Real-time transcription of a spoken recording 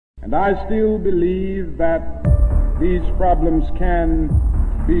And I still believe that these problems can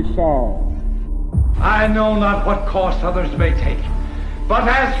be solved. I know not what course others may take, but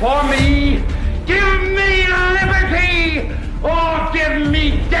as for me, give me liberty or give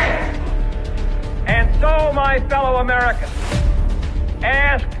me death. And so, my fellow Americans,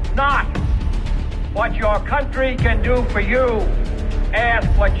 ask not what your country can do for you, ask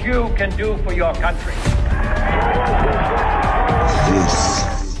what you can do for your country. This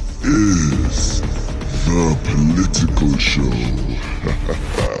is the Political Show.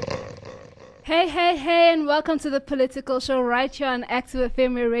 Hey, and welcome to the Political Show right here on Active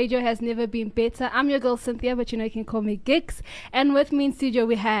FM, where radio has never been better. I'm your girl Cynthia, but you know you can call me Gix. And with me in studio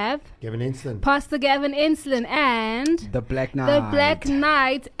we have Gavin Ensslin, Pastor Gavin Ensslin, and the Black Knight. The Black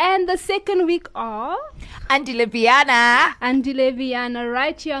Knight. And the second week of Andile Viana,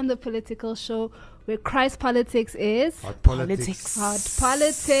 right here on the Political Show, where Christ politics is hot politics. Hot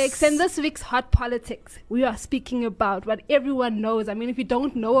politics. And this week's hot politics, we are speaking about what everyone knows. I mean, if you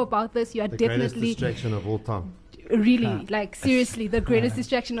don't know about this, you are definitely the greatest distraction of all time. Really, like seriously, the greatest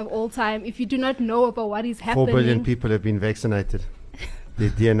distraction of all time. If you do not know about what is happening, 4 billion people have been vaccinated.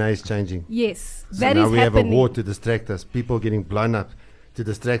 Their DNA is changing. Yes, so that now is we happening. have a war to distract us. People getting blown up to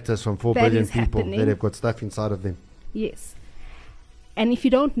distract us from 4 that billion people happening. that have got stuff inside of them. Yes. And if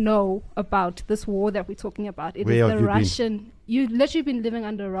you don't know about this war that we're talking about, it Where is have the you Russian. You've literally been living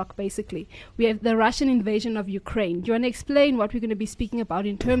under a rock, basically. We have the Russian invasion of Ukraine. Do you want to explain what we're going to be speaking about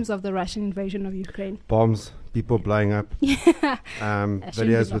in terms of the Russian invasion of Ukraine? Bombs, people blowing up,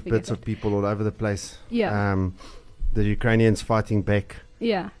 videos with bits of people all over the place. Yeah. The Ukrainians fighting back.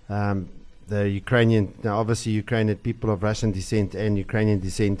 Yeah. The Ukrainian, now obviously Ukraine had people of Russian descent and Ukrainian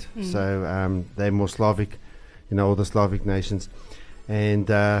descent, so they're more Slavic, all the Slavic nations. And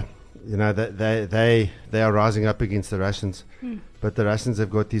they are rising up against the Russians, but the Russians have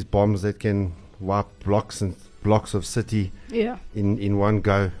got these bombs that can wipe blocks and blocks of city in one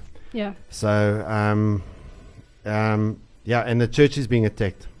go. Yeah. So and the church is being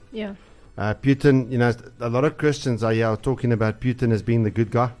attacked. Yeah. Putin, a lot of Christians are talking about Putin as being the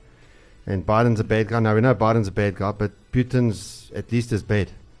good guy, and Biden's a bad guy. Now we know Biden's a bad guy, but Putin's at least as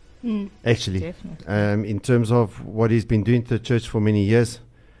bad. Actually, in terms of what he's been doing to the church for many years.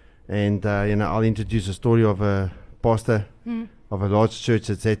 And I'll introduce a story of a pastor of a large church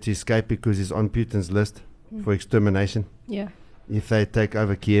that's had to escape because he's on Putin's list for extermination if they take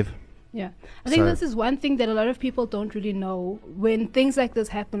over Kiev. Yeah, I think this is one thing that a lot of people don't really know. When things like this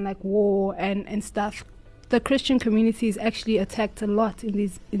happen, like war and stuff, the Christian community is actually attacked a lot in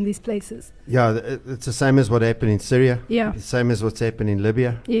these places. Yeah, it's the same as what happened in Syria. Yeah, the same as what's happened in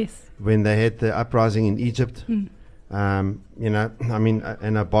Libya. Yes, when they had the uprising in Egypt. And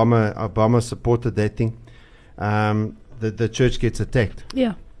Obama supported that thing. The church gets attacked.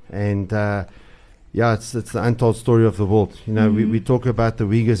 Yeah, and it's the untold story of the world. We talk about the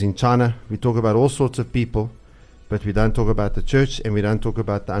Uyghurs in China. We talk about all sorts of people, but we don't talk about the church, and we don't talk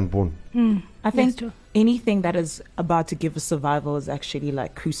about the unborn. I think anything that is about to give us survival is actually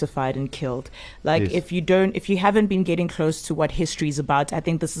like crucified and killed. Like if you haven't been getting close to what history is about, I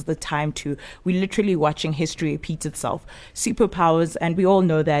think this is the time we're literally watching history repeat itself. Superpowers, and we all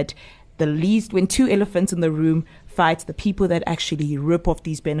know that when two elephants in the room fight, the people that actually rip off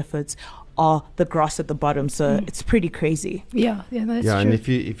these benefits are the grass at the bottom. So it's pretty crazy. Yeah, that's true. And if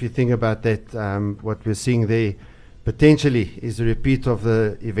you think about that, what we're seeing there potentially is a repeat of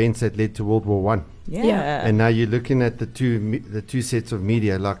the events that led to World War I. Yeah. And now you're looking at the two sets of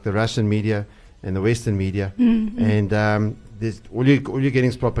media, like the Russian media and the Western media, and there's all you're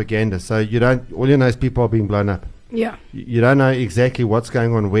getting is propaganda. So all you know is people are being blown up. Yeah. You don't know exactly what's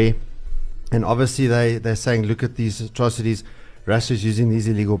going on where, and obviously they're saying, look at these atrocities. Russia's using these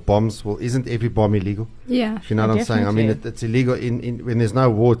illegal bombs. Well, isn't every bomb illegal? Yeah. You know what I'm saying? I mean, it's illegal when there's no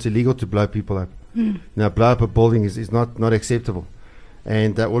war. It's illegal to blow people up. Now, blow up a building is not acceptable,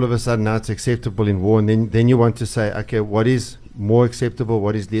 and all of a sudden now it's acceptable in war, and then you want to say, okay, what is more acceptable,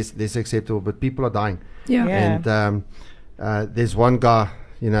 what is less acceptable? But people are dying. And there's one guy,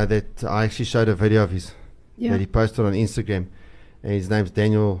 that I actually showed a video of his that he posted on Instagram, and his name's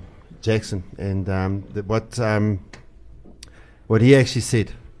Daniel Jackson, and what he actually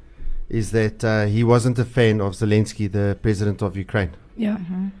said is that he wasn't a fan of Zelensky, the president of Ukraine. Yeah.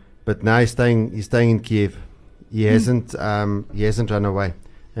 But now he's staying in Kiev. He hasn't run away,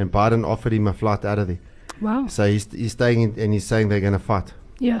 and Biden offered him a flight out of there. Wow. So he's staying in, and he's saying they're going to fight.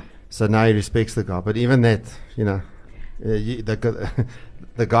 Yeah. So now he respects the guy. But even that,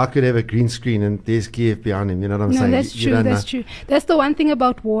 the guy could have a green screen and there's Kiev behind him. You know what I'm saying? That's true. That's true. That's the one thing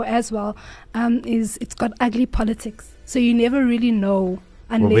about war as well, is it's got ugly politics. So you never really know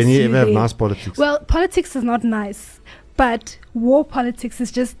unless when you ever have there. nice politics. Well, politics is not nice, but war politics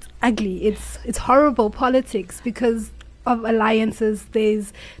is just ugly. It's horrible politics because of alliances.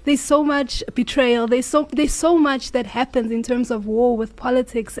 There's so much betrayal. There's so much that happens in terms of war with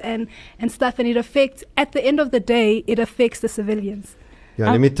politics and stuff, and it affects, at the end of the day, it affects the civilians.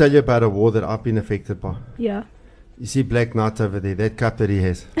 Yeah, let me tell you about a war that I've been affected by. Yeah. You see Black Knight over there, that cup that he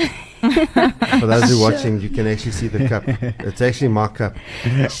has. For those who are watching, you can actually see the cup. It's actually my cup.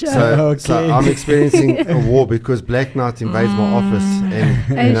 Sure. So I'm experiencing a war because Black Knight invades my office, and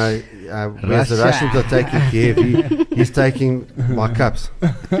you know, whereas the Russians are taking Kiev, he's taking my cups,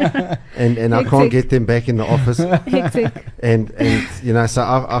 and I can't get them back in the office. Hectic. And you know, so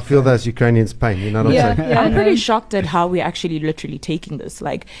I feel those Ukrainians' pain. You know what I'm saying? I'm pretty shocked at how we're actually literally taking this.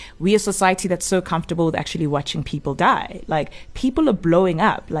 Like, we're a society that's so comfortable with actually watching people die. Like, people are blowing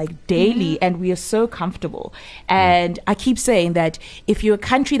up like daily, and we are so comfortable. And I keep saying that if you're a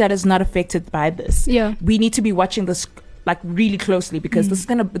country that is not affected by this, we need to be watching this like really closely, because this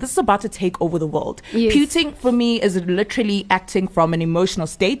is about to take over the world. Yes. Putin, for me, is literally acting from an emotional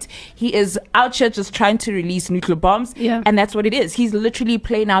state. He is out here just trying to release nuclear bombs, and that's what it is. He's literally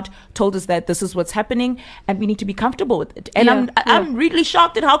plain out told us that this is what's happening, and we need to be comfortable with it. And I'm really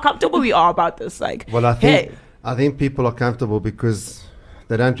shocked at how comfortable we are about this. Like, well, I think people are comfortable because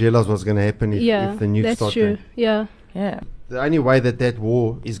they don't realize what's going to happen if the nukes start. True. Going. The only way that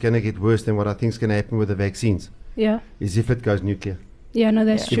war is going to get worse than what I think is going to happen with the vaccines is if it goes nuclear.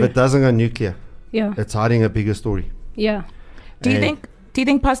 That's true. If it doesn't go nuclear, it's hiding a bigger story. Do you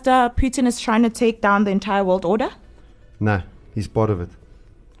think Pastor Putin is trying to take down the entire world order? No, he's part of it.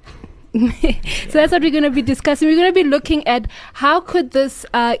 So that's what we're going to be discussing. We're going to be looking at how could this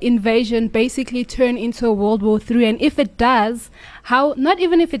invasion basically turn into a World War III, and if it does, how, not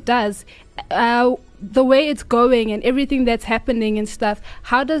even if it does, the way it's going and everything that's happening and stuff,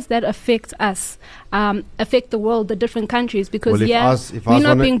 how does that affect us, affect the world, the different countries? Because we're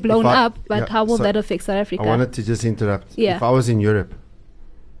not being blown up, but how will that affect South Africa? I wanted to just interrupt. If I was in Europe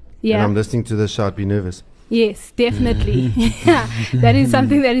and I'm listening to this show, I'd be nervous. Yes, definitely. That is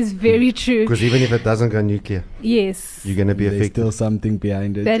something that is very true. Because even if it doesn't go nuclear, you're going to be affected. There's still something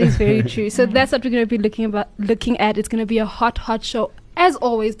behind it. That is very true. So that's what we're going to be looking at. It's going to be a hot show, as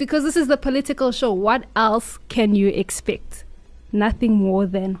always, because this is the political show. What else can you expect? Nothing more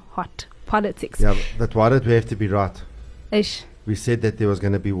than hot politics. Yeah, but why did we have to be right? Ish. We said that there was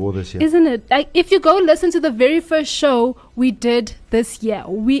going to be war this year. Isn't it? Like, if you go listen to the very first show we did this year,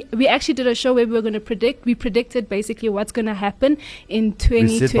 we actually did a show where we were going to predict. We predicted basically what's going to happen in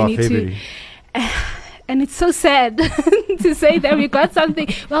 2022. And it's so sad to say that we got something.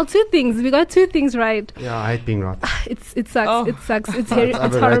 Well, two things. We got two things right. Yeah, I hate being right. It sucks. Oh. It sucks. It's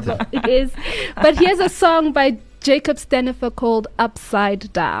horrible. It is. But here's a song by Jacob Stanifer called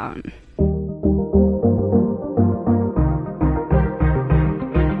Upside Down.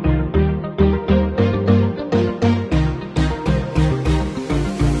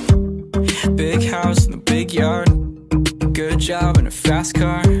 Big house in the big yard, good job and a fast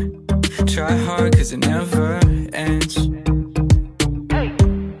car. Try hard cause it never ends.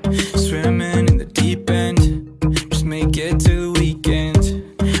 Swimming in the deep end, just make it to the weekend.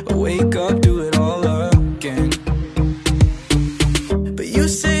 I wake up, do it all again. But you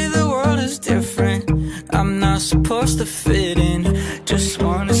say the world is different, I'm not supposed to fit in. Just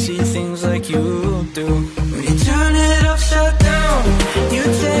wanna see things like you do. When you turn it upside down, you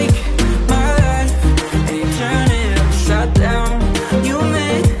take my life and you turn it upside down. You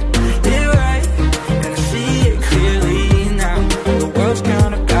make it right, and I see it clearly now. The world's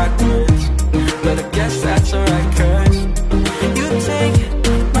kinda backwards, but I guess that's alright, cause you take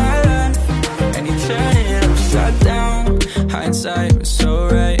my life and you turn it upside down. Hindsight was so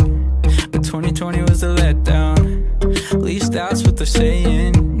right, but 2020 was a letdown. At least that's what they're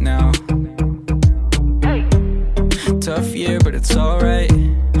saying now. Tough year, but it's alright.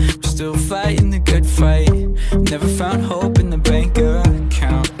 We're still fighting the good fight. Never found hope in the bank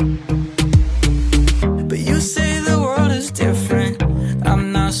account. But you say the world is different,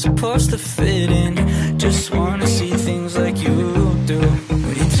 I'm not supposed to fit in. Just wanna see things like you do.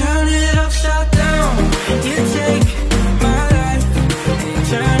 When you turn it upside down, you take my life and you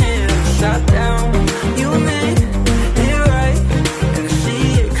turn it upside down. You made it right, and I see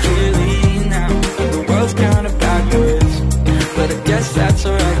it clearly now. The world's kinda backwards, but I guess that's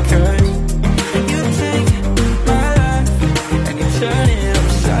alright, cause you take my life and you turn it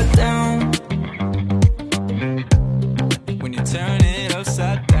upside down. When you turn it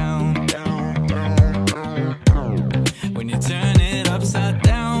upside down, down, down, down. When you turn it upside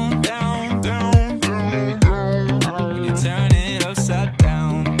down, down, down, down, down. When you turn it upside down.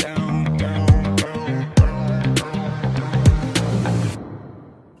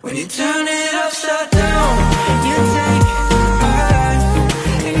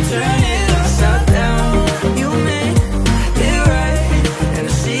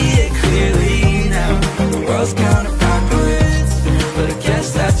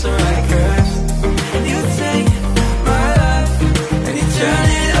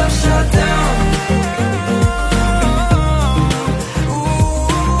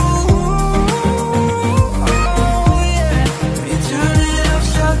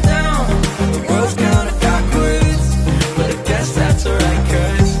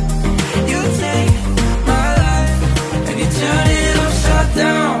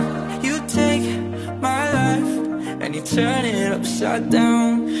 could turn it upside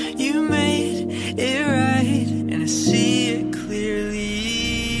down. You made it right, and I see it clearly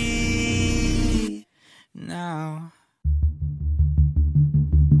now.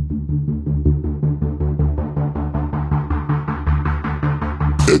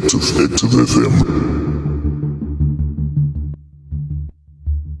 Active FM.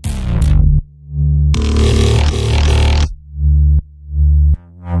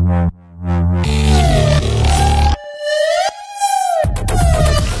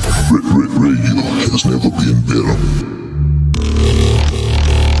 Radio has never been better.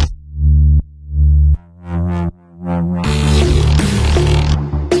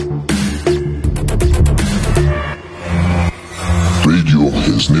 Radio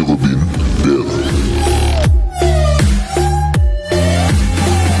has never been better.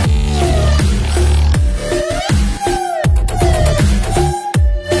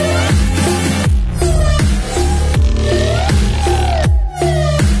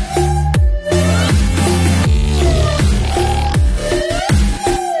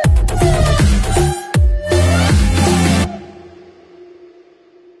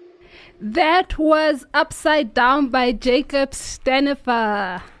 That was Upside Down by Jacob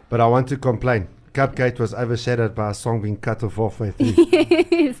Stanifer. But I want to complain. Cupcake was overshadowed by a song being cut off halfway through.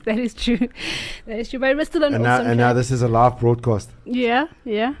 Yes, that is true. That is true. But it was still an and awesome now track. this is a live broadcast. Yeah,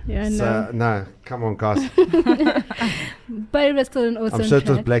 So, no, come on, guys. But it was still an awesome I'm sure it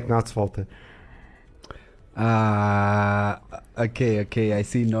was track. Black Knight's fault. Okay, I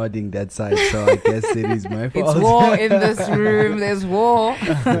see nodding that side, so I guess it is my fault. It's war in this room. There's war.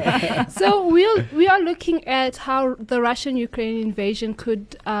 So we are looking at how the Russian-Ukrainian invasion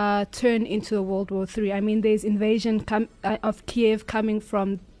could turn into a World War III. I mean, there's invasion of Kiev coming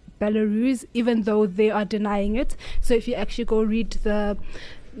from Belarus, even though they are denying it. So if you actually go read the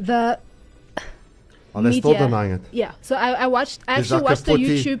Oh, they're still denying it. Yeah. So I There's actually like a watched the 40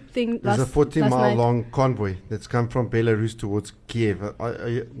 YouTube thing There's last a 40 last mile night. long convoy that's come from Belarus towards Kiev.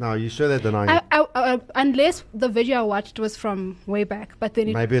 Are you sure they're denying it? Unless the video I watched was from way back, but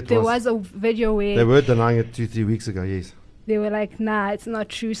then Maybe it there was. was a video where They were denying it 2-3 weeks ago, yes. they were like, nah, it's not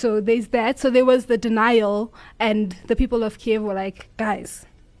true. So there's that. So there was the denial, and the people of Kiev were like, guys,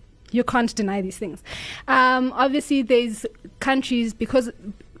 you can't deny these things. Obviously, there's countries, because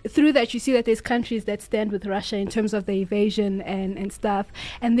through that you see that there's countries that stand with Russia in terms of the invasion and stuff.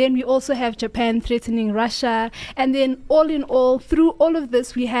 And then we also have Japan threatening Russia. And then all in all, through all of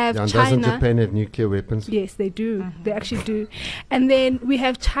this, we have Yeah, and China. doesn't Japan have nuclear weapons? Yes, they do. They actually do. And then we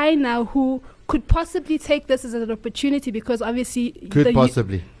have China, who could possibly take this as an opportunity, because obviously Could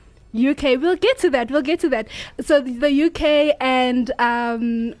possibly. UK, we'll get to that. So the UK and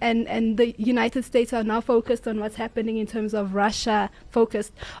the United States are now focused on what's happening in terms of Russia,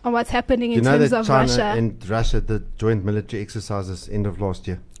 focused on what's happening in terms of China Russia. and Russia did joint military exercises end of last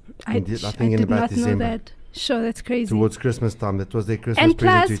year? I think in did about not December. know that. Sure, that's crazy. Towards Christmas time. That was their Christmas And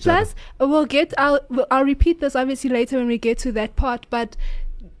present to each plus, other. I'll repeat this obviously later when we get to that part, but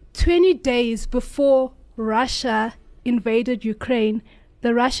 20 days before Russia invaded Ukraine,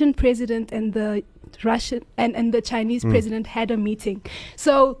 the Russian president and the Chinese president had a meeting.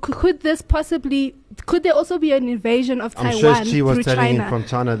 So could there also be an invasion of I'm Taiwan sure she was through telling China? him from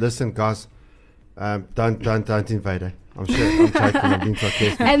China, listen guys, don't invade her. I'm sure, I'm joking, I'm being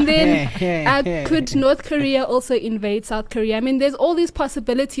sarcastic. And then could North Korea also invade South Korea? I mean, there's all these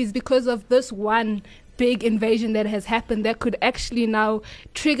possibilities because of this one big invasion that has happened that could actually now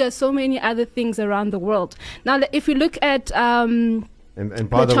trigger so many other things around the world. Now, if we look at And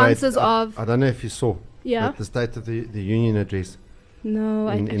by the way, chances of... I don't know if you saw Yeah. the State of the Union address No,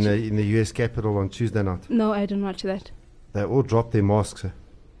 in the US Capitol on Tuesday night. No, I didn't watch that. They all dropped their masks.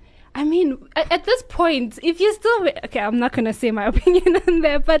 I mean, at this point, if you still... Okay, I'm not going to say my opinion on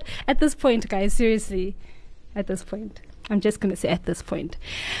that, but at this point, guys, seriously, at this point. I'm just going to say at this point.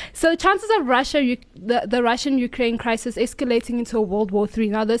 So chances of the Russian-Ukraine crisis escalating into a World War III.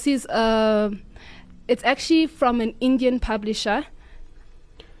 Now, this is... it's actually from an Indian publisher.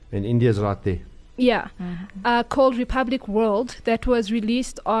 And India's right there. Yeah. Called Republic World, that was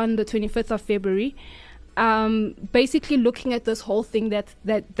released on the 25th of February. Basically looking at this whole thing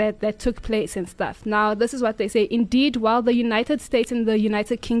that took place and stuff. Now, this is what they say. Indeed, while the United States and the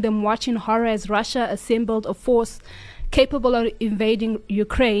United Kingdom watch in horror as Russia assembled a force capable of invading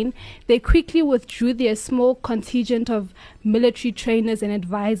Ukraine, they quickly withdrew their small contingent of military trainers and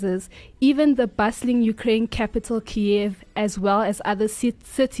advisors. Even the bustling Ukraine capital, Kiev, as well as other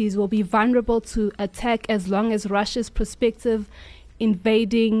cities, will be vulnerable to attack as long as Russia's prospective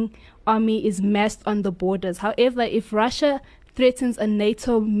invading army is massed on the borders. However, if Russia threatens a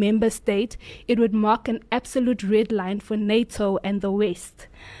NATO member state, it would mark an absolute red line for NATO and the West.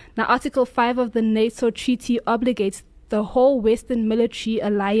 Now, Article 5 of the NATO treaty obligates the whole Western military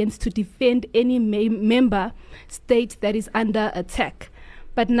alliance to defend any member state that is under attack.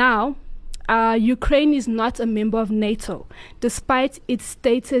 But now, Ukraine is not a member of NATO, despite its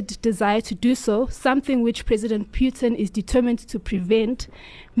stated desire to do so, something which President Putin is determined to prevent.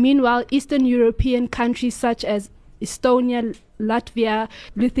 Meanwhile, Eastern European countries such as Estonia, Latvia,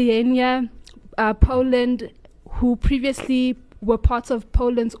 Lithuania, Poland, who previously were part of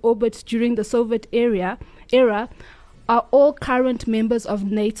Poland's orbit during the Soviet era, are all current members of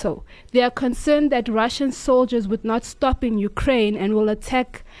NATO. They are concerned that Russian soldiers would not stop in Ukraine and will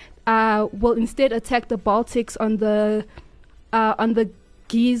instead attack the Baltics on the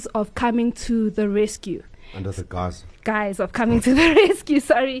guise of coming to the rescue. Under the Guise of coming to the rescue,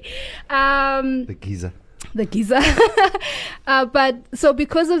 sorry. The Giza. The Giza. But so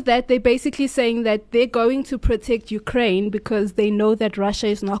because of that, they're basically saying that they're going to protect Ukraine because they know that Russia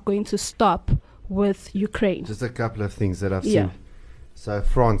is not going to stop with Ukraine. Just a couple of things that I've seen. So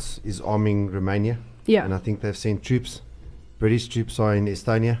France is arming Romania. Yeah. And I think they've sent troops. British troops are in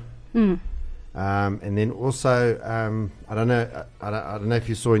Estonia. And then also, I don't know if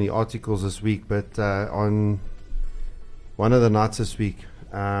you saw any articles this week, but on one of the nights this week,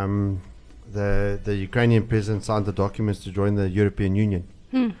 the Ukrainian president signed the documents to join the European Union.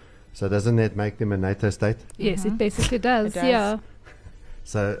 So doesn't that make them a NATO state? Yes, it basically does. Yeah.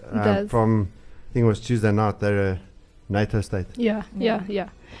 So from, I think it was Tuesday night, they're a NATO state. Yeah.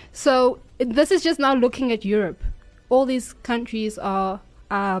 So this is just now looking at Europe. All these countries are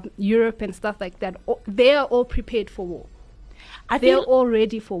Europe and stuff like that. They are all prepared for war. They're all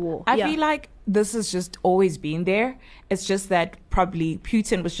ready for war. I feel like this has just always been there. It's just that probably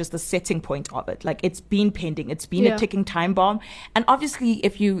Putin was just the setting point of it. Like, it's been pending. It's been a ticking time bomb. And obviously,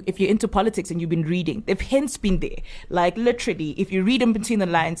 if you're into politics and you've been reading, they've hence been there. Like, literally, if you read in between the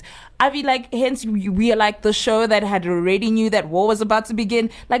lines, I feel like hence we are like the show that had already knew that war was about to begin.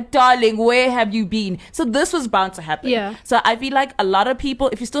 Like, darling, where have you been? So this was bound to happen. Yeah. So I feel like a lot of people,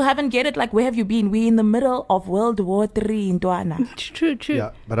 if you still haven't get it, like, where have you been? We're in the middle of World War III in Duana. True.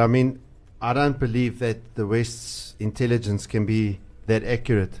 Yeah, but I mean, I don't believe that the West's intelligence can be that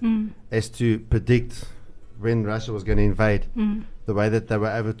accurate as to predict when Russia was going to invade, the way that they were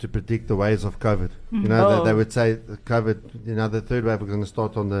able to predict the waves of COVID. You know, they would say the COVID, the third wave was going to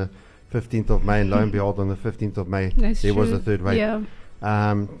start on the 15th of May, and lo and behold, on the 15th of May, there was a third wave. Yeah.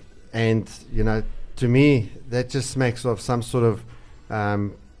 And, to me, that just smacks of some sort of,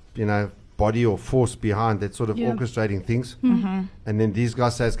 body or force behind that sort of orchestrating things. And then these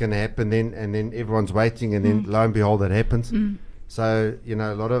guys say it's going to happen, and then everyone's waiting, and then lo and behold, it happens. So, a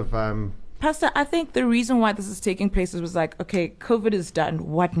lot of... Pastor, I think the reason why this is taking place was like, okay, COVID is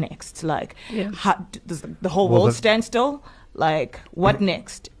done. What next? Like, how, does the whole world stand still? Like, what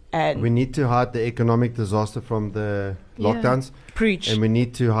next? And we need to hide the economic disaster from the lockdowns. Preach. And we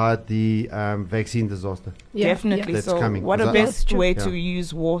need to hide the vaccine disaster. Definitely. That's so coming. what a best way to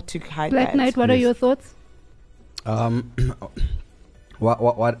use war to hide Black that. Knight, what are your thoughts?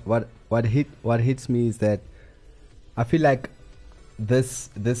 What hits me is that I feel like this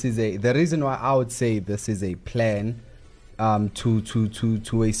is the reason why I would say this is a plan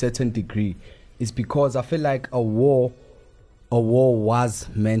to a certain degree is because I feel like a war was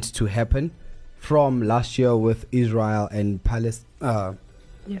meant to happen from last year with Israel and Palestine.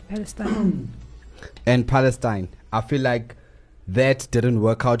 And Palestine. I feel like that didn't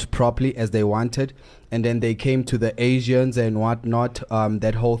work out properly as they wanted, and then they came to the Asians and whatnot.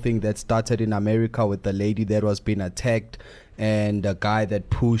 That whole thing that started in America with the lady that was being attacked and the guy that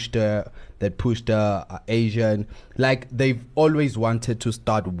pushed Asian. Like, they've always wanted to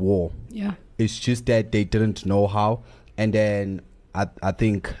start war. Yeah, it's just that they didn't know how. And then I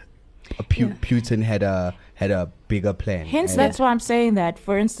think Putin had a bigger plan. Hence, that's why I'm saying that.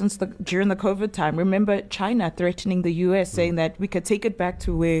 For instance, during the COVID time, remember China threatening the US, saying that we could take it back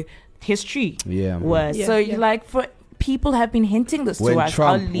to where history was. Yeah, so, like, for people have been hinting this to us.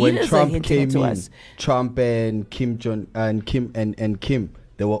 Our leaders are hinting it to us. Trump and Kim,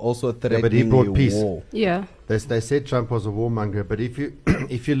 they were also threatening but he brought peace. War. Yeah. They said Trump was a warmonger, but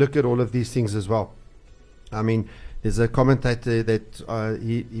if you look at all of these things as well, I mean, there's a commentator that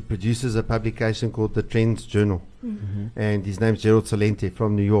he produces a publication called the Trends Journal, and his name's Gerald Salente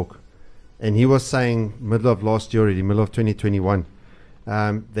from New York, and he was saying middle of last year already, middle of 2021,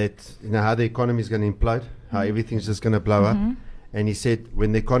 that how the economy is going to implode, how everything's just going to blow up, and he said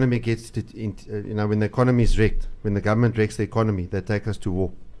when the economy gets to when the economy is wrecked, when the government wrecks the economy, they take us to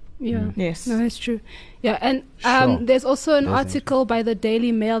war. Yeah. Yes. No, that's true. Yeah, and Sure. there's also an Doesn't. article by the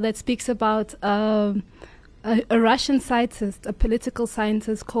Daily Mail that speaks about a Russian scientist, a political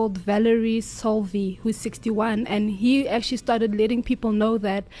scientist called Valery Solvay, who's 61, and he actually started letting people know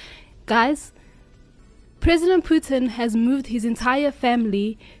that, guys, President Putin has moved his entire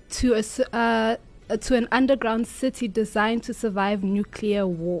family to to an underground city designed to survive nuclear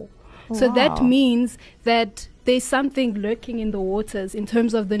war. So that Wow. means that there's something lurking in the waters in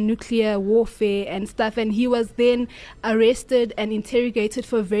terms of the nuclear warfare and stuff. And he was then arrested and interrogated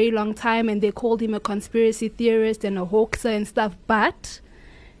for a very long time, and they called him a conspiracy theorist and a hoaxer and stuff. But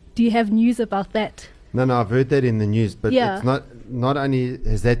do you have news about that? No, I've heard that in the news, but Yeah. it's not only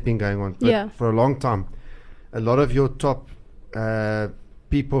has that been going on, but Yeah. for a long time, a lot of your top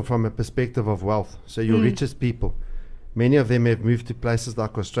people from a perspective of wealth, so your richest people, many of them have moved to places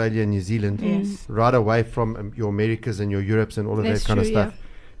like Australia and New Zealand, Yes. right away from your Americas and your Europes and all of That's that kind of true, stuff.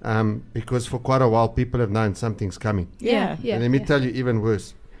 Because for quite a while, people have known something's coming. Yeah. And let me tell you, even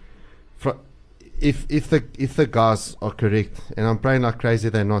worse. If the guys are correct, and I'm praying like crazy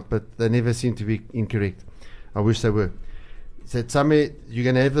they're not, but they never seem to be incorrect. I wish they were. That somewhere you're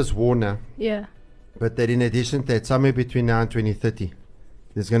going to have this war now, Yeah. but that in addition to that, somewhere between now and 2030,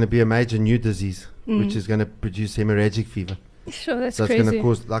 there's going to be a major new disease, which is going to produce hemorrhagic fever. Sure, that's So it's crazy. going to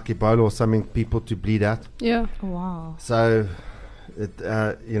cause, like Ebola or something, people to bleed out. Yeah. Wow. So,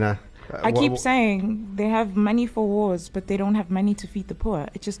 I keep saying they have money for wars, but they don't have money to feed the poor.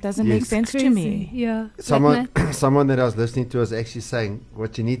 It just doesn't make Yes. sense to Crazy. me. Yeah. Someone that I was listening to was actually saying,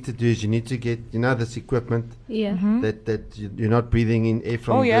 what you need to do is you need to get, this equipment Yeah. that you're not breathing in air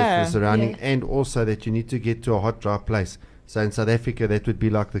from Oh, yeah. the surrounding, Yeah. and also that you need to get to a hot, dry place. So in South Africa, that would be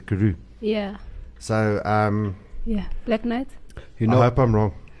like the Karoo. Yeah. So Yeah. Black Knight? You I know, hope I'm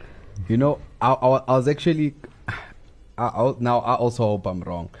wrong. I was actually. Now I also hope I'm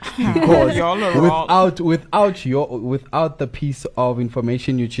wrong, because Y'all are wrong. without the piece of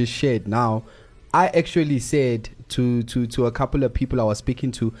information you just shared, now I actually said to a couple of people I was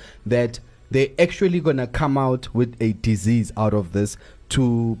speaking to that they're actually gonna come out with a disease out of this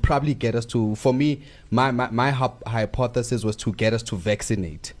to probably get us to. For me, my hypothesis was to get us to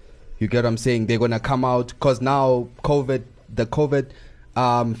vaccinate. You get what I'm saying? They're gonna come out because now the COVID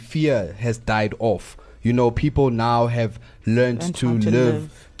fear has died off. People now have learned Learned to how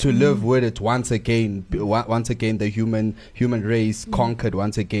to live with it once again. Once again, the human race conquered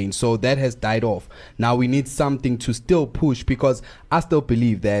once again. So that has died off. Now we need something to still push, because I still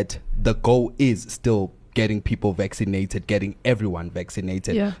believe that the goal is still getting people vaccinated, getting everyone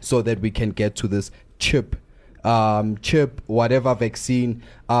vaccinated, so that we can get to this chip, whatever vaccine,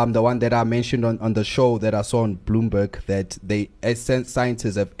 the one that I mentioned on the show that I saw on Bloomberg, that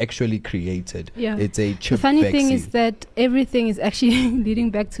scientists have actually created. Yeah. It's a chip The funny vaccine. thing is that everything is actually leading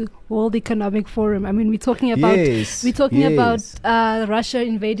back to World Economic Forum. I mean, we're talking about Russia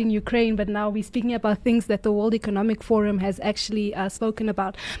invading Ukraine, but now we're speaking about things that the World Economic Forum has actually spoken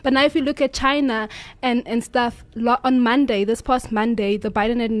about. But now if you look at China and stuff, on Monday, this past Monday, the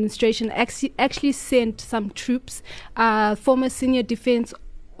Biden administration actually sent some troops, former senior defense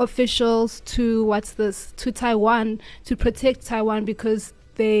officials to Taiwan to protect Taiwan, because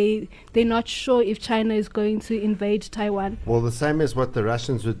they're not sure if China is going to invade Taiwan. Well, the same as what the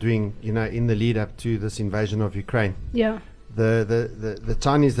Russians were doing, in the lead up to this invasion of Ukraine. Yeah. The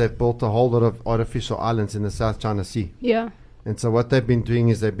Chinese, they've built a whole lot of artificial islands in the South China Sea. Yeah. And so what they've been doing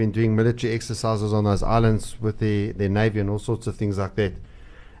is they've been doing military exercises on those islands with their navy and all sorts of things like that.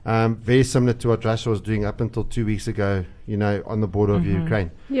 Very similar to what Russia was doing up until 2 weeks ago, on the border of Ukraine.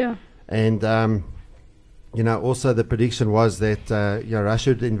 Yeah. And, also the prediction was that Russia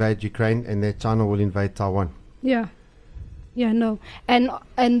would invade Ukraine and that China will invade Taiwan. Yeah. Yeah, no. And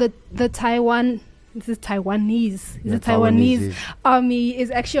the Taiwan, this is Taiwanese. Yeah, The Taiwanese yes. army is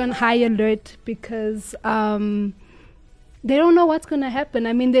actually on high alert because they don't know what's going to happen.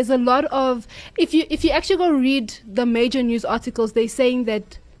 I mean, there's a lot of, if you actually go read the major news articles, they're saying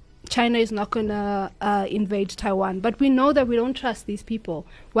that China is not going to invade Taiwan. But we know that we don't trust these people.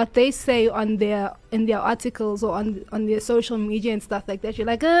 What they say in their articles or on their social media and stuff like that, you're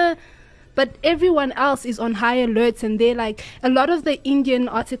like, But everyone else is on high alerts, and they're like, a lot of the Indian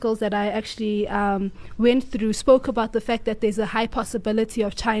articles that I actually went through spoke about the fact that there's a high possibility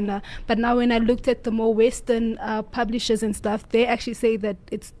of China. But now when I looked at the more Western publishers and stuff, they actually say that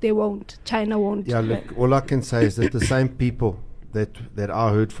China won't. Yeah, look, all I can say is that the same people that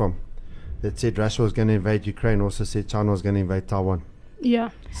I heard from that said Russia was going to invade Ukraine also said China was going to invade Taiwan. Yeah.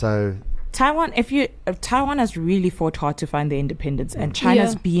 So Taiwan has really fought hard to find their independence, and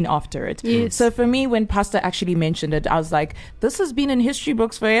China's been after it. Yes. So for me, when Pastor actually mentioned it, I was like, this has been in history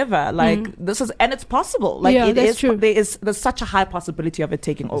books forever. Like and it's possible. Like that's true. There's such a high possibility of it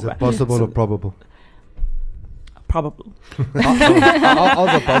taking Is over. it possible or probable? Probable. I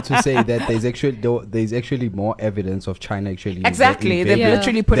was about to say that there's actually more evidence of China actually exactly. They've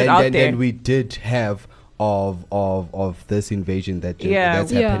literally put it out there than we did have of this invasion that's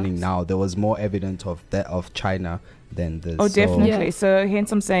happening now. There was more evidence of China than this. Oh, definitely. So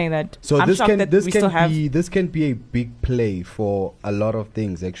hence I'm saying that. So I'm shocked that we still have. This can be a big play for a lot of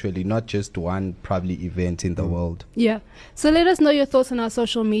things actually, not just one probably event in the world. Yeah. So let us know your thoughts on our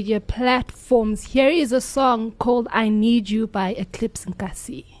social media platforms. Here is a song called "I Need You" by Eclipse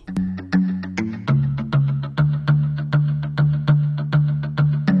Nkasi.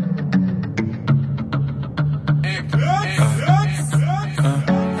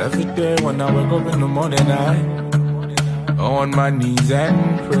 Every day when I wake up in the morning, I on my knees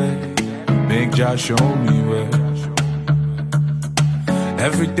and pray, make Jah show me where.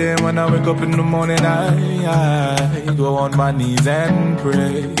 Every day when I wake up in the morning, I go on my knees and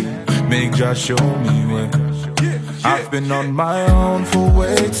pray, make Jah show me where. I've been on my own for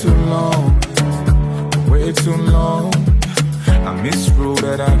way too long, way too long. I misrule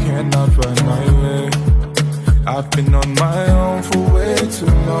that I cannot find my way. I've been on my own for way too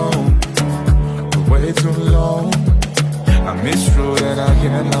long, for way too long. I misrule that I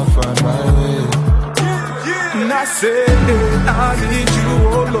cannot find my way. And I say, I need you,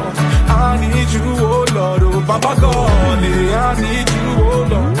 oh Lord. I need you, oh Lord. Oh Baba God, I need you, oh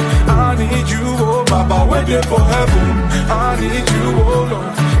Lord. I need you, oh Baba, waiting for heaven. I need you, oh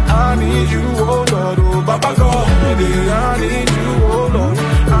Lord. I need you, oh Lord. Oh Baba God, I need you, oh Lord.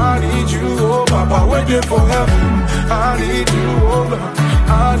 I need you, oh Baba, waiting for heaven. I need you, oh Lord.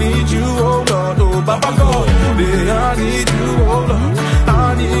 I need you, oh Lord. Oh Baba God, I need you, oh Lord.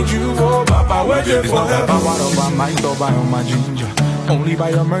 I need you, oh Baba, waiting for heaven. It's not about my mind or by my ginger. Only by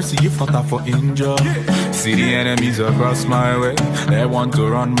your mercy, if not that for injure. See the enemies across my way, they want to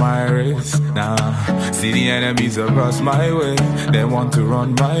run my race. Nah, see the enemies across my way, they want to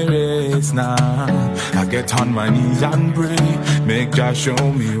run my race. Nah, I get on my knees and pray, make Jah show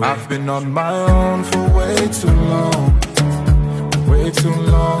me way. I've been on my own for way too long, way too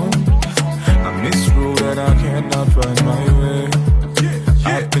long. I misrule that I cannot find my way.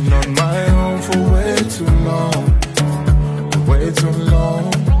 I've been on my own for way too long, way too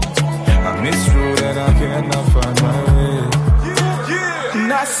long. I misrule that I cannot find my way.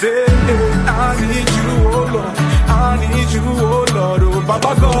 And I say, I need you, oh Lord. I need you, oh Lord. Oh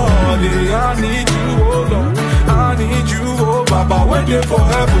Baba God, I need you, oh Lord. I need you, oh Baba, waiting for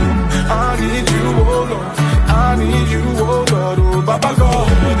heaven. I need you, oh Lord. I need you, oh Lord. Oh Baba God,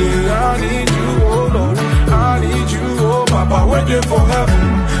 I need you, oh Lord. I need you, oh Baba, waiting for heaven.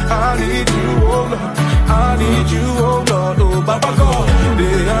 I need you, oh Lord. I need you, oh Lord. Oh Baba God,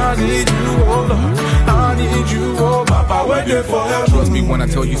 I need you, oh Lord. I need you, oh Baba, waiting for heaven. Trust me when I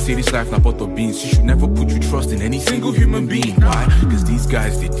tell you, see this life not but the beans. You should never put your trust in any single human being. Why? Cause these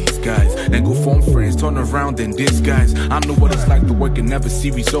guys did these guys. Then go form friends, turn around and disguise. I know what it's like to work and never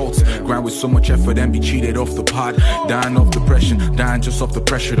see results. Grind with so much effort and be cheated off the pot. Dying off depression, dying just off the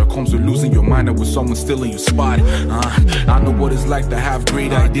pressure that comes with losing your mind and with someone still in your spot. I know what it's like to have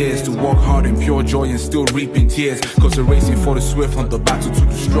great ideas, to work hard in pure joy and still reaping tears. Cause they're racing for the swift on the battle to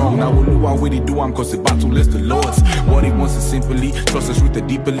the strong. Now we'll know how we do am cause the battle is the Lord's. What he wants is simply trust us rooted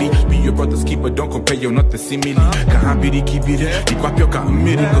deeply. Be your brother's keeper, don't compare you're not the simile. Can't be the keep it, the quap your can't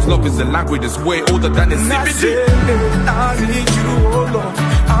meet it. Cause love is a language that's way older than the sympathy. I need you, oh Lord.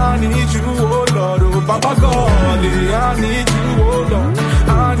 I need you, oh Lord. Oh Baba God, I need you, oh Lord.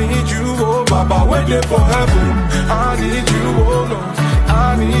 I need you, oh Baba, waiting for heaven. I need you, oh Lord.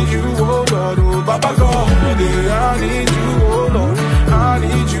 I need you, oh Lord. Oh Baba God, I need you, oh Lord. I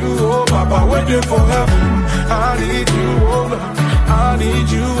need you, oh Baba, waiting for heaven. I need you, oh Lord. I need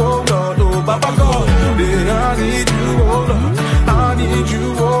you, oh Lord. Oh Baba God, I need you, oh Lord. I need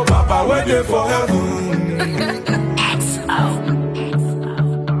you, oh Baba, waiting for heaven.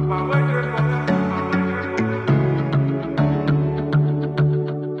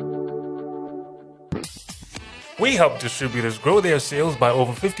 We help distributors grow their sales by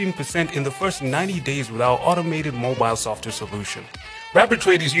over 15% in the first 90 days with our automated mobile software solution.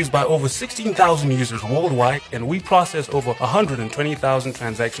 RapidTrade is used by over 16,000 users worldwide, and we process over 120,000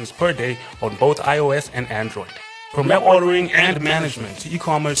 transactions per day on both iOS and Android. From web ordering and management to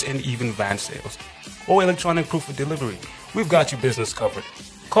e-commerce and even van sales or electronic proof of delivery, we've got your business covered.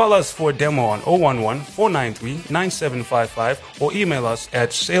 Call us for a demo on 011-493-9755 or email us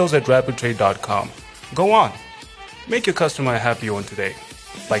at sales@rapidtrade.com. Go on. Make your customer a happy one today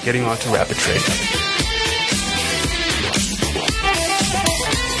by getting on to Rapid Trade.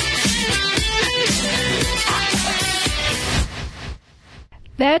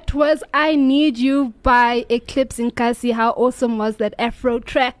 That was I Need You by Eclipse Nkasi. How awesome was that Afro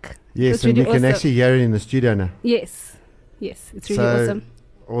track? Yes, and you can actually hear it in the studio now. Yes, it's really awesome.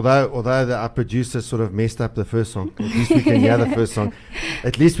 Although our producer sort of messed up the first song, at least we can hear the first song.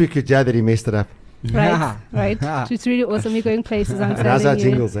 At least we could hear that he messed it up. Right. It's really awesome. We're going places. I'm telling you. How's our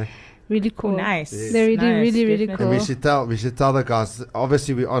jingles, eh? Really cool. Nice. Yes. They're really, Nice, really definitely. cool. And we should tell the guys.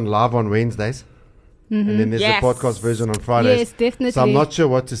 Obviously, we're on live on Wednesdays, and then there's Yes. the podcast version on Fridays. Yes, definitely. So I'm not sure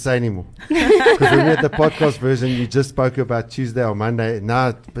what to say anymore. Because when we had the podcast version, you just spoke about Tuesday or Monday.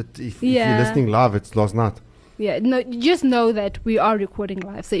 No, but if you're listening live, it's last night. Yeah, no, you just know that we are recording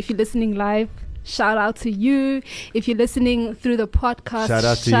live. So if you're listening live, shout out to you. If you're listening through the podcast, Shout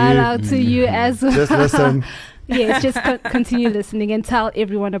out to you. you as well. Just listen. Yes, just continue listening and tell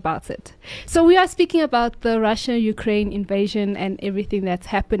everyone about it. So we are speaking about the Russia-Ukraine invasion and everything that's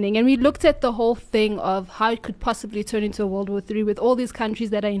happening. And we looked at the whole thing of how it could possibly turn into a World War III with all these countries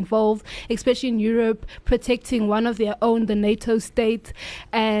that are involved, especially in Europe, protecting one of their own, the NATO state,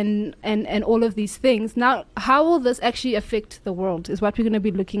 and all of these things. Now, how will this actually affect the world is what we're going to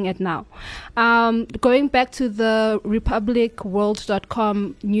be looking at now. Going back to the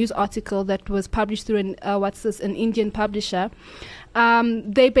republicworld.com news article that was published through an Indian publisher,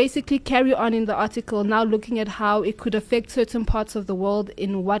 they basically carry on in the article now looking at how it could affect certain parts of the world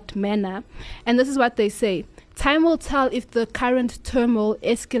in what manner. And this is what they say. Time will tell if the current turmoil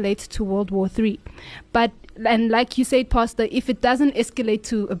escalates to World War III. And like you said, Pastor, if it doesn't escalate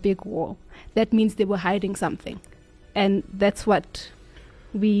to a big war, that means they were hiding something. And that's what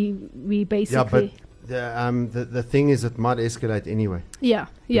we basically... Yeah, but the thing is, it might escalate anyway. Yeah.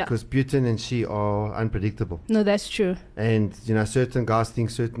 Because Putin and Xi are unpredictable. No, that's true. And, certain guys think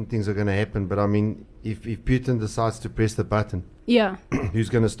certain things are going to happen. But, I mean, if Putin decides to press the button, who's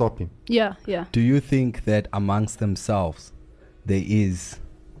going to stop him? Yeah. Do you think that amongst themselves there is,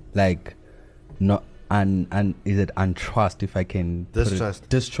 like, not... is it untrust, if I can... Distrust,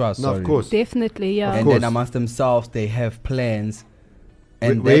 No, sorry. of course. Definitely, yeah. And then amongst themselves they have plans...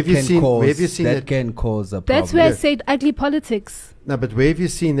 And where that can cause a problem. That's where I said ugly politics. No, but where have you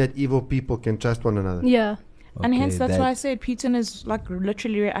seen that evil people can trust one another? Yeah. And hence, that's why I said Putin is like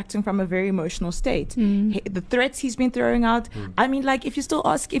literally reacting from a very emotional state. The threats he's been throwing out. I mean, like, if you're still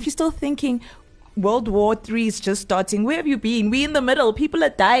thinking World War III is just starting, where have you been? We in the middle. People are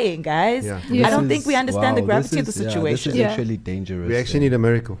dying, guys. Yeah. I don't think we understand the gravity of the situation. This is actually dangerous. We actually need a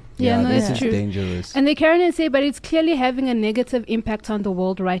miracle. Yeah, no, this it's is true. dangerous. And they carry on and say, but it's clearly having a negative impact on the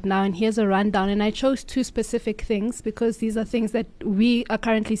world right now. And here's a rundown. And I chose two specific things because these are things that we are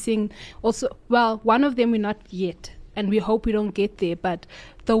currently seeing. Also, well, one of them we're not yet, and we hope we don't get there. But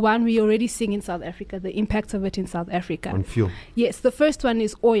the one we're already seeing in South Africa, the impact of it in South Africa. On fuel. Yes, the first one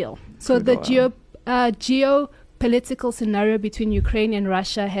is oil. So the geopolitical scenario between Ukraine and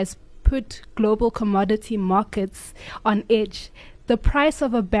Russia has put global commodity markets on edge. The price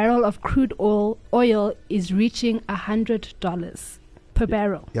of a barrel of crude oil is reaching $100 per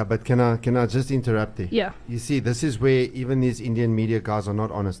barrel. Yeah, but can I just interrupt there? Yeah. You see, this is where even these Indian media guys are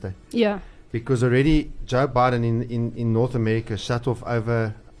not honest. Yeah. Because already Joe Biden in North America shut off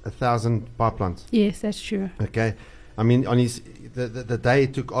over 1,000 pipelines. Yes, that's true. Okay. I mean, on the day he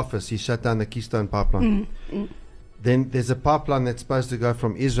took office, he shut down the Keystone pipeline. Then there's a pipeline that's supposed to go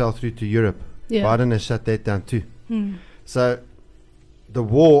from Israel through to Europe. Yeah. Biden has shut that down too. So the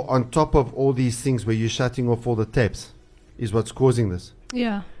war on top of all these things where you're shutting off all the taps is what's causing this.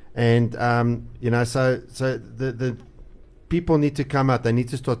 Yeah. And, so the people need to come out. They need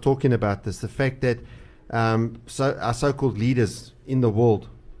to start talking about this. The fact that our so-called leaders in the world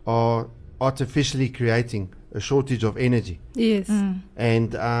are artificially creating a shortage of energy. Yes.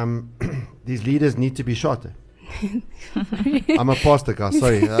 And these leaders need to be shot. I'm a pastor, guys.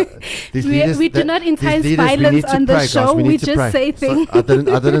 Sorry. We do not entice violence on the show. We just say things. I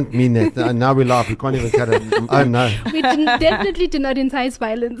didn't mean that. Now we laugh. We can't even cut it. Oh, no. We definitely do not entice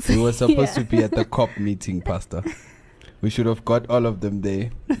violence. We were supposed to be at the COP meeting, Pastor. We should have got all of them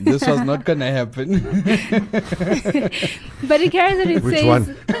there. This was not going to happen. But it carries on, it Which says...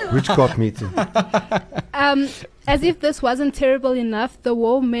 one? Which COP meeting? As if this wasn't terrible enough, the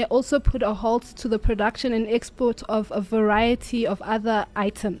war may also put a halt to the production and export of a variety of other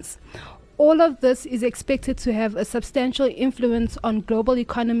items. all of this is expected to have a substantial influence on global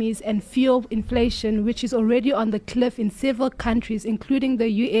economies and fuel inflation, which is already on the cliff in several countries, including the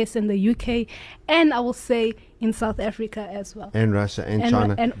US and the UK, and I will say in South Africa as well. And Russia and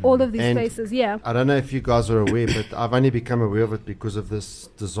China. And all of these And places, yeah. I don't know if you guys are aware, but I've only become aware of it because of this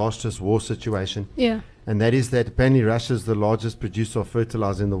disastrous war situation. Yeah. And that is that apparently Russia is the largest producer of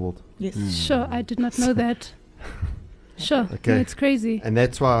fertilizer in the world. Yes. Sure, I did not know that. Sure, Okay. no, it's crazy. And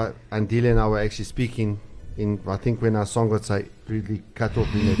that's why Andile and I were actually speaking I think when our song got rudely cut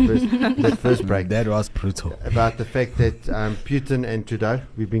off in that first break. That was brutal. About the fact that Putin and Trudeau,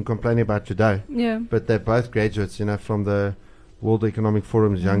 we've been complaining about Trudeau, Yeah. but they're both graduates, from the World Economic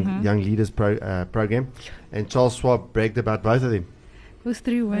Forum's Young Leaders program. And Charles Schwab bragged about both of them. Those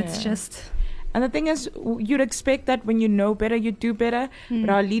three words just... And the thing is, you'd expect that when you know better, you do better. But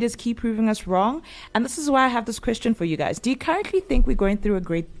our leaders keep proving us wrong. And this is why I have this question for you guys. Do you currently think we're going through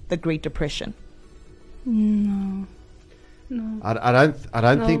the Great Depression? No. I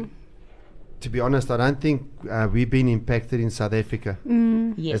don't No. think, to be honest, I don't think we've been impacted in South Africa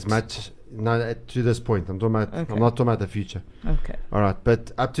as much. No, to this point. I'm talking about. Okay. I'm not talking about the future. Okay. All right,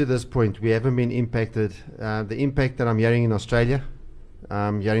 but up to this point, we haven't been impacted. The impact that I'm hearing in Australia,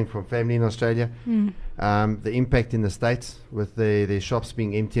 hearing from family in Australia, the impact in the States with their shops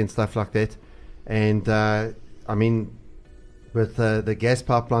being empty and stuff like that, and I mean, with the gas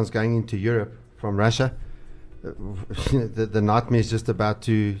pipelines going into Europe from Russia, the nightmare is just about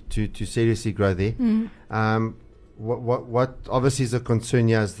to seriously grow there. What obviously is a concern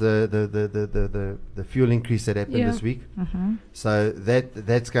here is the fuel increase that happened this week. So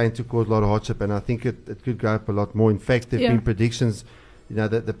that's going to cause a lot of hardship, and I think it could go up a lot more. In fact, there have been predictions,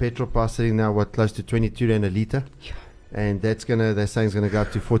 that the petrol price sitting now close to 22 rand a litre, and they're saying it's gonna go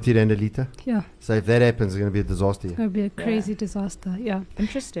up to 40 rand a litre. Yeah. So if that happens, it's gonna be a disaster. It's going to be a crazy disaster, yeah.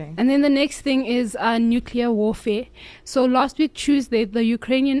 Interesting. And then the next thing is nuclear warfare. So last week, Tuesday, the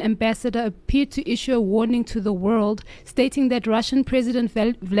Ukrainian ambassador appeared to issue a warning to the world, stating that Russian President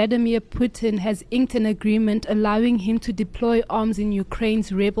Vladimir Putin has inked an agreement allowing him to deploy arms in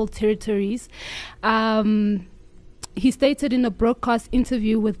Ukraine's rebel territories. He stated in a broadcast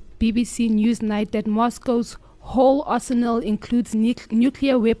interview with BBC Newsnight that Moscow's whole arsenal includes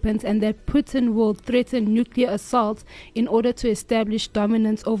nuclear weapons, and that Putin will threaten nuclear assaults in order to establish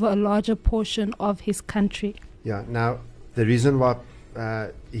dominance over a larger portion of his country. Yeah. Now, the reason why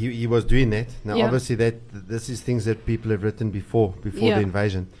he was doing that, now obviously this is things that people have written before the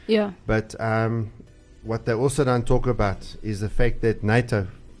invasion. Yeah. But what they also don't talk about is the fact that NATO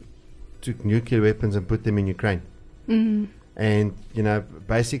took nuclear weapons and put them in Ukraine. And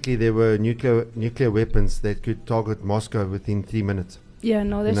basically there were nuclear weapons that could target Moscow within 3 minutes. Yeah,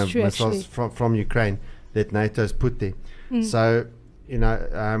 no, that's true. Missiles from Ukraine that NATO's put there. So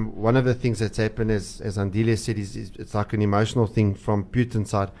one of the things that's happened, as Andile said, is it's like an emotional thing from Putin's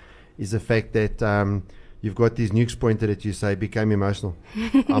side, is the fact that you've got these nukes pointed at you, say became emotional.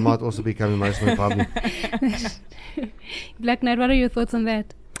 I might also become emotional probably. Black Knight, what are your thoughts on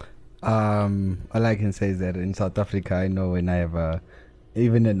that? All I can say is that in South Africa, I know when I have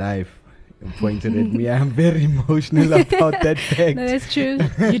even a knife pointed at me, I'm very emotional about that fact. No, that's true.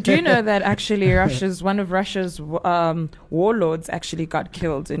 You do know that actually one of Russia's warlords actually got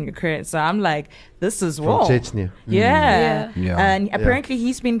killed in Ukraine. So I'm like, this is war. From Chechnya. Yeah. Yeah. And apparently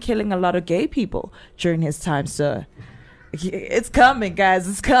he's been killing a lot of gay people during his time. So it's coming, guys.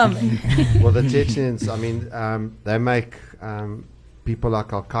 It's coming. Well, the Chechens, I mean, they make people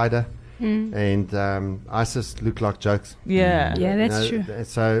like Al Qaeda and ISIS look like jokes. Yeah. Yeah, that's true.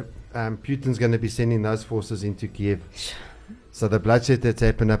 So Putin's going to be sending those forces into Kiev. So the bloodshed that's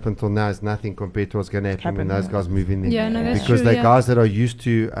happened up until now is nothing compared to what's going to happen when those guys move in there. Yeah, no, that's because true, they're guys that are used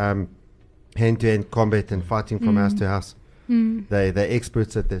to hand-to-hand combat and fighting from house to house. They're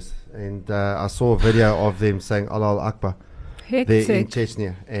experts at this. And I saw a video of them saying Allah Akbar. They're in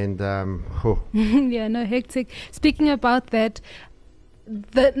Chechnya. And yeah, no, hectic. Speaking about that,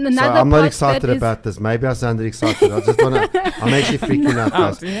 I'm not excited about this. Maybe I sounded excited. I'm actually freaking out,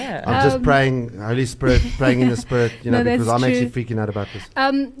 guys. I'm just praying, Holy Spirit, praying in the Spirit, because I'm actually freaking out about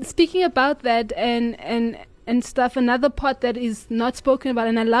this. Speaking about that and stuff, another part that is not spoken about,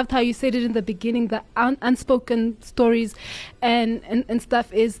 and I loved how you said it in the beginning, the unspoken stories and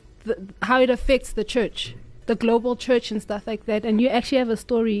stuff, is how it affects the church, the global church and stuff like that. And you actually have a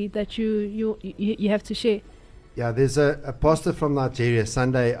story that you have to share. Yeah, there's a pastor from Nigeria,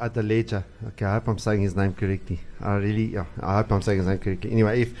 Sunday Adeleja. Okay, I hope I'm saying his name correctly. I hope I'm saying his name correctly.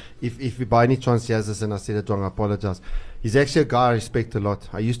 Anyway, if by any chance he has this and I said it wrong, I apologize. He's actually a guy I respect a lot.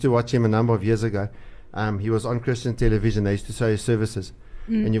 I used to watch him a number of years ago. He was on Christian television. They used to show his services.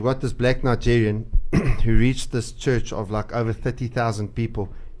 And you've got this black Nigerian who reached this church of like over 30,000 people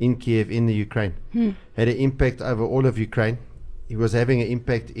in Kiev, in the Ukraine. Had an impact over all of Ukraine. He was having an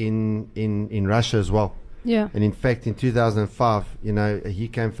impact in Russia as well. Yeah. And in fact, in 2005, he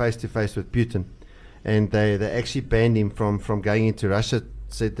came face to face with Putin, and they actually banned him from going into Russia.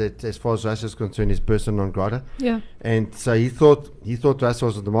 Said that as far as Russia is concerned, he's persona non grata. Yeah. And so he thought Russia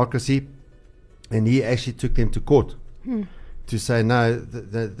was a democracy, and he actually took them to court to say no,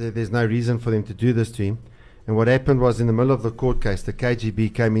 there's no reason for them to do this to him. And what happened was, in the middle of the court case, the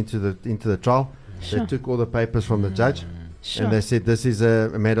KGB came into the trial. Sure. They took all the papers from the judge, Sure. and they said this is a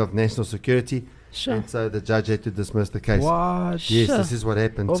matter of national security. Sure. And so the judge had to dismiss the case. What? Yes, Sure. this is what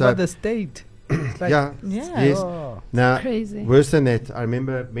happened. Over So the state. It's like- yeah, Yeah. yes. Oh. Now, Crazy. worse than that, I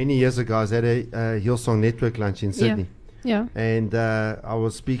remember many years ago I was at a Hillsong Network lunch in Sydney, Yeah. and I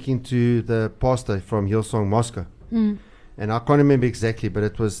was speaking to the pastor from Hillsong Moscow, Mm. and I can't remember exactly, but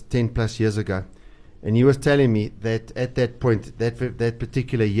it was 10 plus years ago, and he was telling me that at that point, that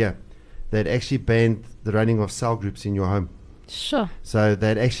particular year, they'd actually banned the running of cell groups in your home. Sure. So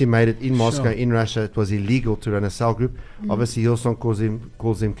they'd actually made it in Moscow, Sure. in Russia. It was illegal to run a cell group. Obviously, Hillsong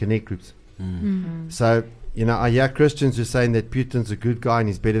calls them connect groups. So, I hear Christians who are saying that Putin's a good guy and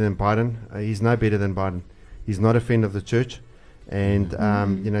he's better than Biden. He's no better than Biden. He's not a friend of the church. And,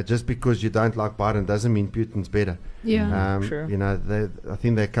 just because you don't like Biden doesn't mean Putin's better. Yeah. True. I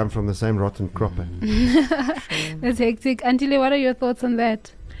think they come from the same rotten cropper. That's hectic. Antile, what are your thoughts on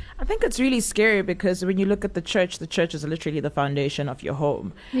that? I think it's really scary because when you look at the church is literally the foundation of your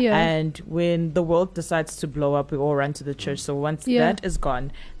home. Yeah. And when the world decides to blow up, we all run to the church. So once that is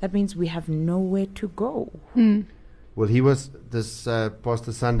gone, that means we have nowhere to go. Well, this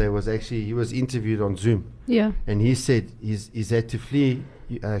Pastor Sunday he was interviewed on Zoom. Yeah. And he said he's had to flee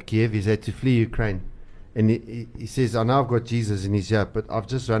Kiev, he's had to flee Ukraine. And he says, I know I've got Jesus in his heart, but I've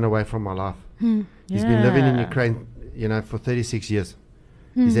just run away from my life. He's been living in Ukraine, for 36 years.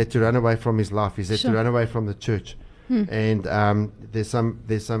 He's had to run away from his life. He's had to run away from the church. And there's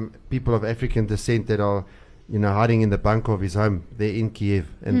some people of African descent that are, hiding in the bunker of his home there in Kiev,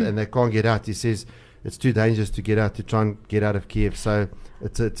 and they can't get out. He says it's too dangerous to get out, to try and get out of Kiev. So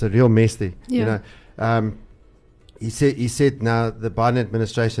it's a real mess there. Yeah. He said now the Biden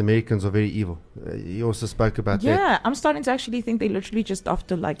administration, Americans are very evil. He also spoke about that. Yeah, I'm starting to actually think they literally just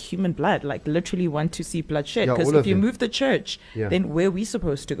after like human blood, like literally want to see bloodshed. Yeah, Because all if of you them. move the church, then where are we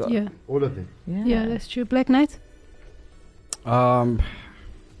supposed to go? Yeah. All of them. Yeah, that's true. Black Knight? When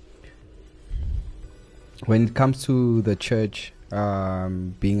it comes to the church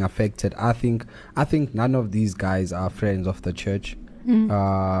being affected, I think none of these guys are friends of the church.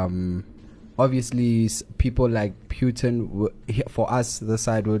 Obviously, people like Putin, for us, the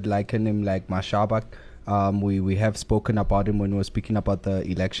side would liken him like Mashabak. We have spoken about him when we were speaking about the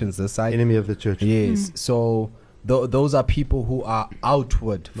elections this side. Enemy of the church. Yes. So those are people who are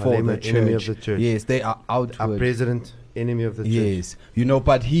outward for the church. Enemy of the church. Yes, they are outward. Our president, enemy of the church. Yes.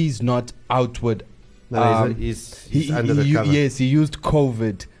 But he's not outward. No, he's under the cover. Yes, he used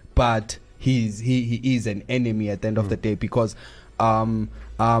COVID, but he is an enemy at the end of the day, because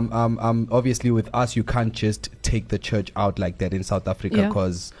obviously with us you can't just take the church out like that in South Africa,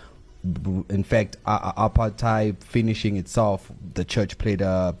 because in fact apartheid finishing itself, the church played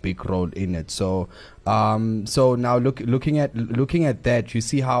a big role in it. So now looking at that, you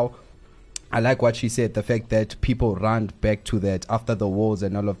see how I like what she said, the fact that people ran back to that after the wars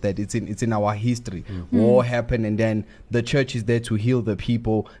and all of that. It's in our history. War happened, and then the church is there to heal the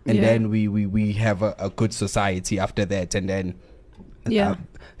people, and then we have a good society after that, and then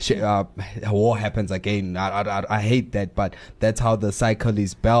war happens again. I hate that, but that's how the cycle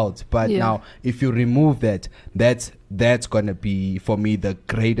is built. But now if you remove that's gonna be, for me, the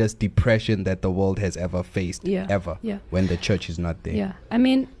greatest depression that the world has ever faced, when the church is not there. I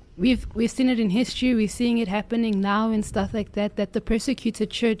mean, we've seen it in history. We're seeing it happening now and stuff like that, that the persecuted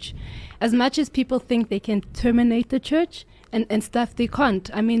church, as much as people think they can terminate the church and stuff, they can't.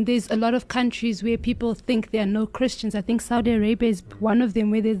 I mean, there's a lot of countries where people think there are no Christians. I think Saudi Arabia is one of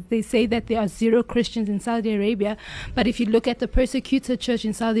them, where they say that there are 0 Christians in Saudi Arabia. But if you look at the persecuted church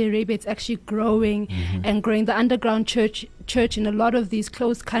in Saudi Arabia, it's actually growing and growing. The underground church in a lot of these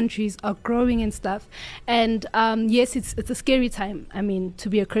closed countries are growing and stuff. And yes, it's a scary time. I mean, to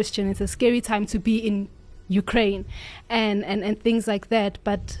be a Christian, it's a scary time to be in Ukraine and things like that.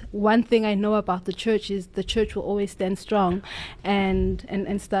 But one thing I know about the church is the church will always stand strong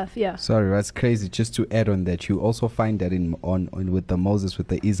and stuff. Sorry, that's crazy. Just to add on that, you also find that with the Moses, with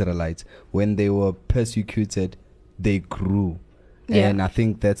the Israelites, when they were persecuted, they grew. Yeah. And I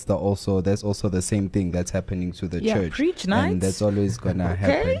think that's also the same thing that's happening to the church. Preach night. And that's always gonna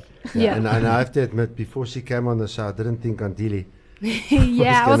happen. Yeah. And I have to admit, before she came on the show, I didn't think Andile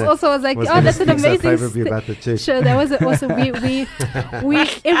Yeah, I was like, oh, that's an amazing favorably about the church. Sure, that was awesome. We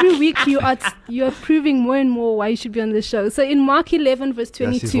every week you are proving more and more why you should be on the show. So in Mark 11 verse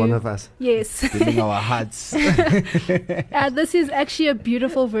 22, she's one of us. Yes, Filling our hearts. this is actually a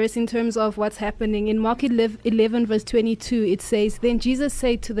beautiful verse in terms of what's happening. In Mark 11 verse 22, it says, "Then Jesus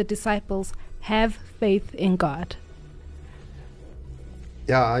said to the disciples, 'Have faith in God.'"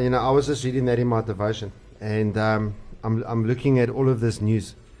 Yeah, I was just reading that in my devotion, and I'm looking at all of this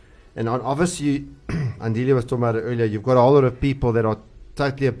news, and obviously, Andile was talking about it earlier. You've got a whole lot of people that are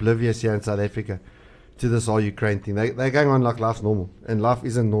totally oblivious here in South Africa to this whole Ukraine thing. They're going on like life's normal, and life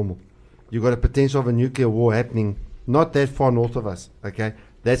isn't normal. You've got a potential of a nuclear war happening not that far north of us. Okay,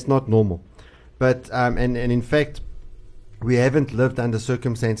 that's not normal, but and in fact, we haven't lived under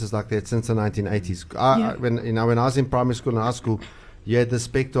circumstances like that since the 1980s. When I was in primary school and high school, you had the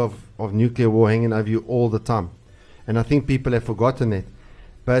spectre of nuclear war hanging over you all the time. And I think people have forgotten that.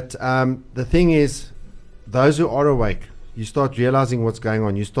 But the thing is, those who are awake, you start realizing what's going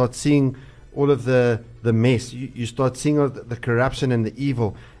on. You start seeing all of the mess. You start seeing all the corruption and the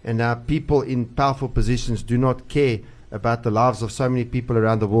evil. And people in powerful positions do not care about the lives of so many people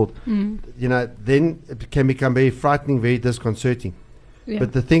around the world. Then it can become very frightening, very disconcerting. Yeah.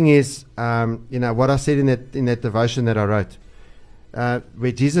 But the thing is, what I said in that devotion that I wrote,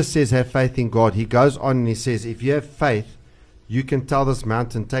 where Jesus says, have faith in God, he goes on and he says, if you have faith, you can tell this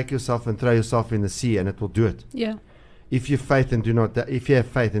mountain, take yourself and throw yourself in the sea, and it will do it. Yeah. If you have faith and do not doubt,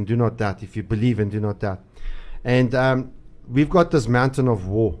 if you believe and do not doubt. And we've got this mountain of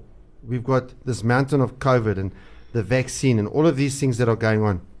war. We've got this mountain of COVID and the vaccine and all of these things that are going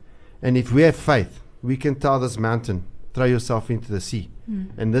on. And if we have faith, we can tell this mountain, throw yourself into the sea.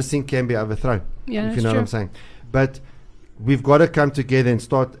 And this thing can be overthrown. Yeah, if you know what I'm saying. But we've got to come together and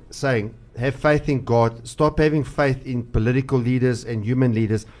start saying, have faith in God. Stop having faith in political leaders and human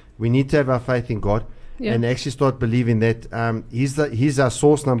leaders. We need to have our faith in God and actually start believing that He's our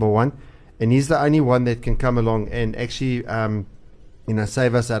source, number one, and He's the only one that can come along and actually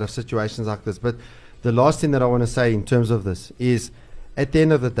save us out of situations like this. But the last thing that I want to say in terms of this is, at the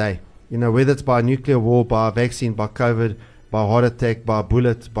end of the day, whether it's by a nuclear war, by a vaccine, by COVID, by a heart attack, by a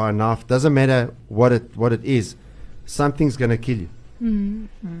bullet, by a knife, doesn't matter what it is, something's going to kill you.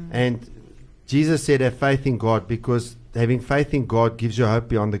 And Jesus said, have faith in God, because having faith in God gives you hope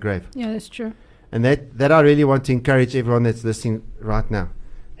beyond the grave. Yeah, that's true. And that I really want to encourage everyone that's listening right now.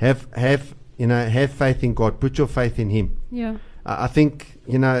 Have faith in God. Put your faith in Him. Yeah. I think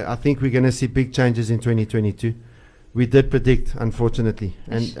we're going to see big changes in 2022. We did predict, unfortunately,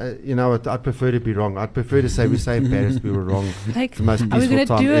 and I'd prefer to be wrong. I'd prefer to say we say in Paris we were wrong. Like, the most are we going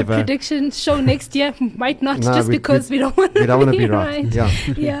to do a prediction show next year? Might not, just because we don't want to be right.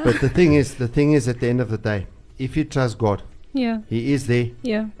 Yeah. But the thing is, at the end of the day, if you trust God, He is there.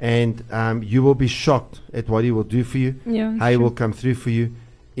 Yeah. And you will be shocked at what He will do for you. Yeah. How He will come through for you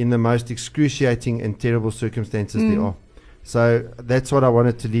in the most excruciating and terrible circumstances there are. So that's what I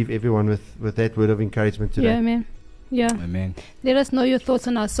wanted to leave everyone with that word of encouragement today. Yeah, man. Yeah. Amen. Let us know your thoughts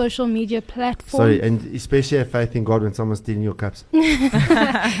on our social media platform. Sorry, and especially have faith in God when someone's stealing your cups.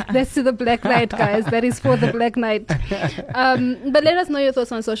 That's to the Black Knight, guys. That is for the Black Knight. But let us know your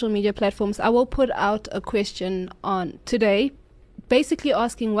thoughts on social media platforms. I will put out a question on today, basically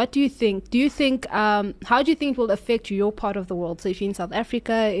asking, what do you think? How do you think it will affect your part of the world? So if you're in South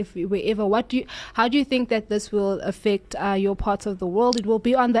Africa, if wherever, how do you think that this will affect your parts of the world? It will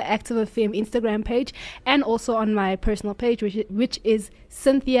be on the Active FM Instagram page and also on my personal page, which is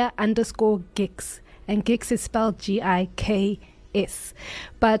Cynthia_Gix. And Gix is spelled Giks.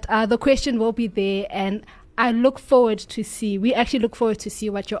 But the question will be there, and we actually look forward to see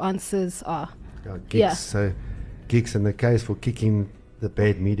what your answers are. Gix, so Gix in the case for kicking the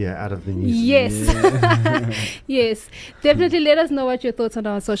bad media out of the news. Yes. Yes. Definitely let us know what your thoughts on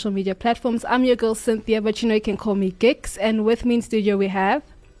our social media platforms. I'm your girl Cynthia, but you can call me Gix. And with me in studio we have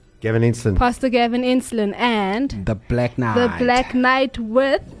Gavin Inslin. Pastor Gavin Inslin and the Black Knight. The Black Knight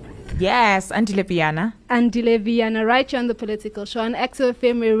with Andile Viana, right here on the Political Show on Active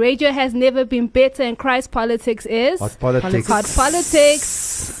FM, where radio has never been better and Christ politics is hot politics. Hot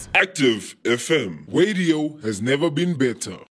politics. Active FM. Radio has never been better.